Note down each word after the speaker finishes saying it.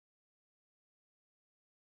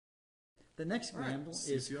The next example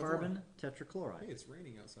is CCl4. carbon tetrachloride. Hey, it's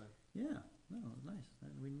raining outside. Yeah, no, nice.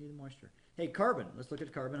 We need the moisture. Hey, carbon. Let's look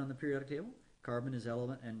at carbon on the periodic table. Carbon is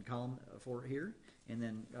element and column 4 here, and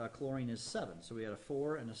then chlorine is 7. So we had a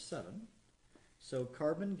 4 and a 7. So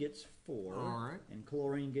carbon gets 4, All right. and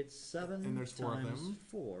chlorine gets 7 And there's 4 of times them.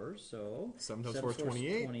 4. So 7 times 4 is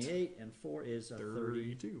 28. 28, and 4 is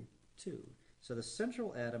 32. 32. So the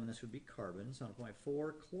central atom, and this would be carbon, so I'm going to put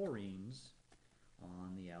 4 chlorines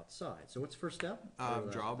on the outside. So what's the first step? Draw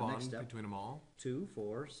a the next bond step. between them all. 2,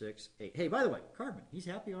 4, 6, 8. Hey, by the way, carbon. He's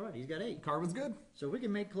happy already. He's got 8. Carbon's good. So if we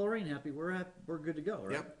can make chlorine happy, we're good to go,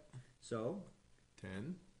 right? Yep. So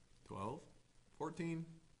 10, 12, 14,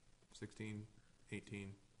 16, 18,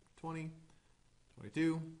 20,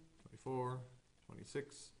 22, 24,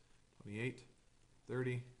 26, 28,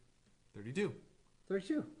 30, 32.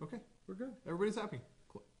 32. Okay. We're good. Everybody's happy.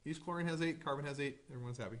 Each chlorine has 8, carbon has 8,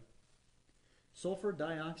 everyone's happy. Sulfur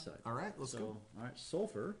dioxide. All right, let's go. All right,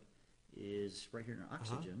 sulfur is right here in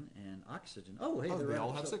oxygen, and oxygen. Oh, hey, they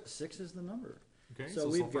all have so 6. 6 is the number. Okay, so so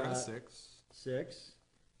we've sulfur got has 6. 6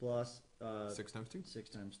 plus 6 times 2. 6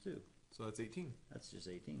 times 2. So that's 18. That's just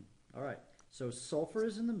 18. All right. So sulfur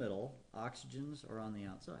is in the middle. Oxygens are on the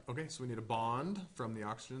outside. Okay, so we need a bond from the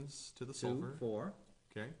oxygens to the 2, sulfur. 4.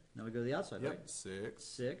 Okay. Now we go to the outside, Yep. right? 6,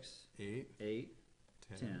 6, 8, 8,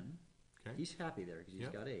 10. 10. Okay. He's happy there because he's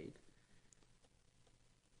Yep. got 8.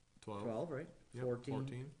 12. 12, right? Yep.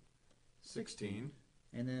 14, 16.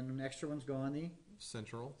 And then an extra one's go on the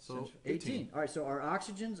Central. So 18. All right, so our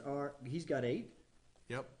oxygens are, he's got 8.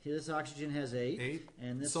 Yep. His oxygen has 8. 8.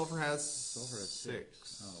 And this Sulfur has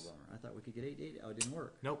 6. Oh, bummer. I thought we could get 8, 8. Oh, it didn't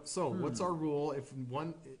work. Nope. So what's our rule? If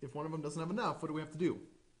one of them doesn't have enough, what do we have to do?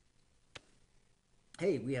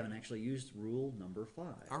 Hey, we haven't actually used rule number 5.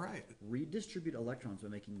 All right. Redistribute electrons by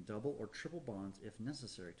making double or triple bonds if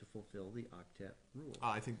necessary to fulfill the octet rule.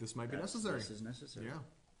 I think this might be necessary. This is necessary. Yeah.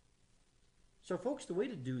 So, folks, the way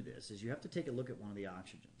to do this is you have to take a look at one of the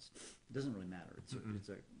oxygens. It doesn't really matter. It's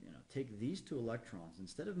a take these 2 electrons.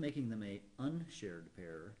 Instead of making them a unshared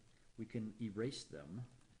pair, we can erase them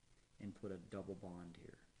and put a double bond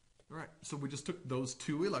here. All right. So we just took those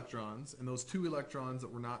 2 electrons, and those 2 electrons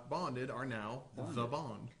that were not bonded are now Bonded. the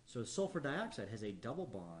bond. So sulfur dioxide has a double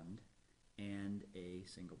bond and a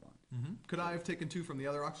single bond. Could I have taken 2 from the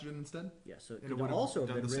other oxygen instead? Yeah, so it And it could would have also have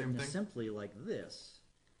done been the same written thing? simply like this,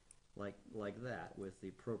 like that, with the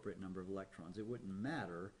appropriate number of electrons. It wouldn't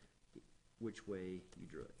matter which way you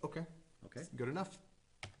drew it. Okay. Okay? Good enough.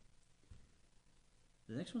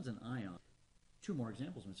 The next one's an ion. 2 more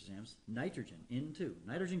examples, Mr. Sams. Nitrogen, N2.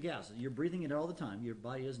 Nitrogen gas. You're breathing it all the time. Your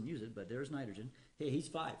body doesn't use it, but there's nitrogen. Hey, he's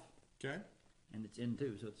 5. Okay. And it's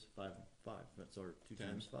N2, so it's 5, 5. That's our 2 10.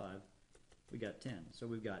 times 5. We got 10. So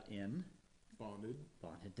we've got N Bonded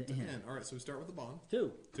bonded to to N. N. All right, so we start with the bond.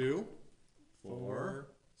 2, 2, 4, 4,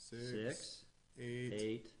 6, 6, 8,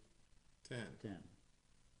 8, 10. 10.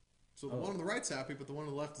 So the one on the right's happy, but the one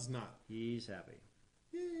on the left is not. He's happy.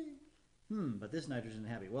 Yay. But this nitrogen is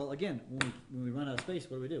happy. Well, again, when we run out of space,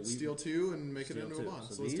 what do? We Steal 2 and make it steal into 2. a bond.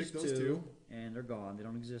 So So let's these take those 2. and they're gone. They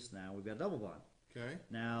don't exist now. We've got a double bond. Okay.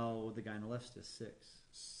 Now the guy on the left is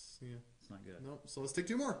 6. Yeah. It's not good. Nope. So let's take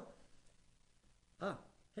 2 more. Ah,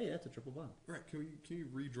 hey, that's a triple bond. All right. Can you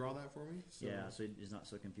redraw that for me? So, Yeah, so it's not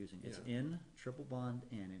so confusing. It's Yeah. N, triple bond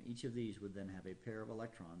N, and each of these would then have a pair of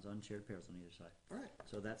electrons, unshared pairs on either side. All right.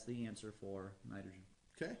 So that's the answer for nitrogen.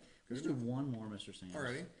 Okay. Let's do one more, Mr. Sams.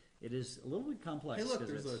 Alrighty. It is a little bit complex. Hey, look, 'cause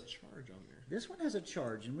there's a it's- charge on there. This one has a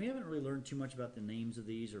charge, and we haven't really learned too much about the names of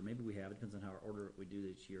these, or maybe we have. It depends on how order we do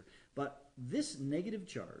each year. But this negative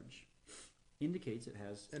charge indicates it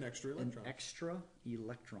has An extra an electron. extra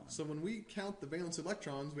electron. So when we count the valence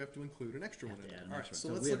electrons, we have to include an extra Have one to in add there. an All right, extra so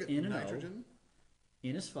one. So let's we look have at N and O. nitrogen.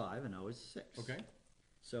 N is 5, and O is 6. Okay.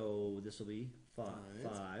 So this will be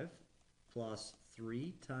 5 plus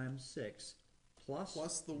 3 times 6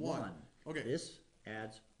 plus the 1. Okay. This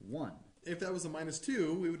adds 1. If that was a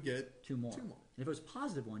 -2, we would get 2 more. 2 more. And if it was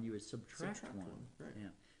positive 1, you would subtract 1. Right. Yeah.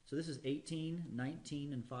 So this is 18,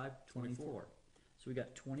 19, and 5, 24. So we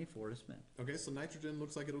got 24 to spend. Okay, so nitrogen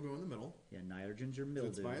looks like it'll go in the middle. Yeah, nitrogen's your So mildew.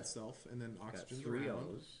 it's by itself, and then Got oxygen's 3 around.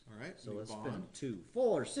 O's. All right, So new let's bond. spend 2,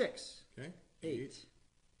 4, 6, Okay, 8,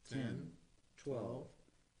 10, 10, 12,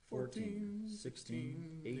 14,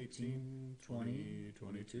 16, 18, 20,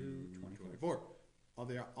 22, 24. 24. All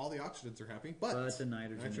the oxygens are happy, but the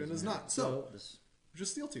nitrogen is not. So this,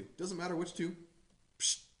 just steal 2. Doesn't matter which 2.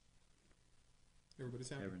 Psst. Everybody's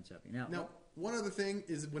happy. everyone's happy. Now, one other thing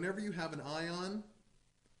is whenever you have an ion,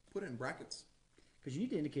 put it in brackets. because you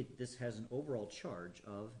need to indicate that this has an overall charge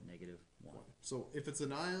of -1. So if it's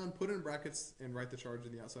an ion, put it in brackets and write the charge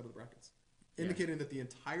on the outside of the brackets. indicating that the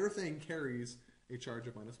entire thing carries a charge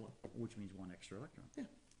of -1. Which means one extra electron. Yeah,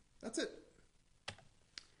 that's it.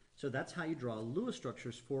 So that's how you draw Lewis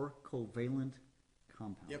structures for covalent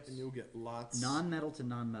compounds. Yep, and you'll get lots. Non-metal to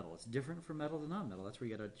non-metal. It's different from metal to non-metal. That's where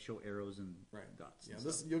you got to show arrows and Right. dots. Yeah, and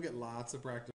this stuff. you'll get lots of practice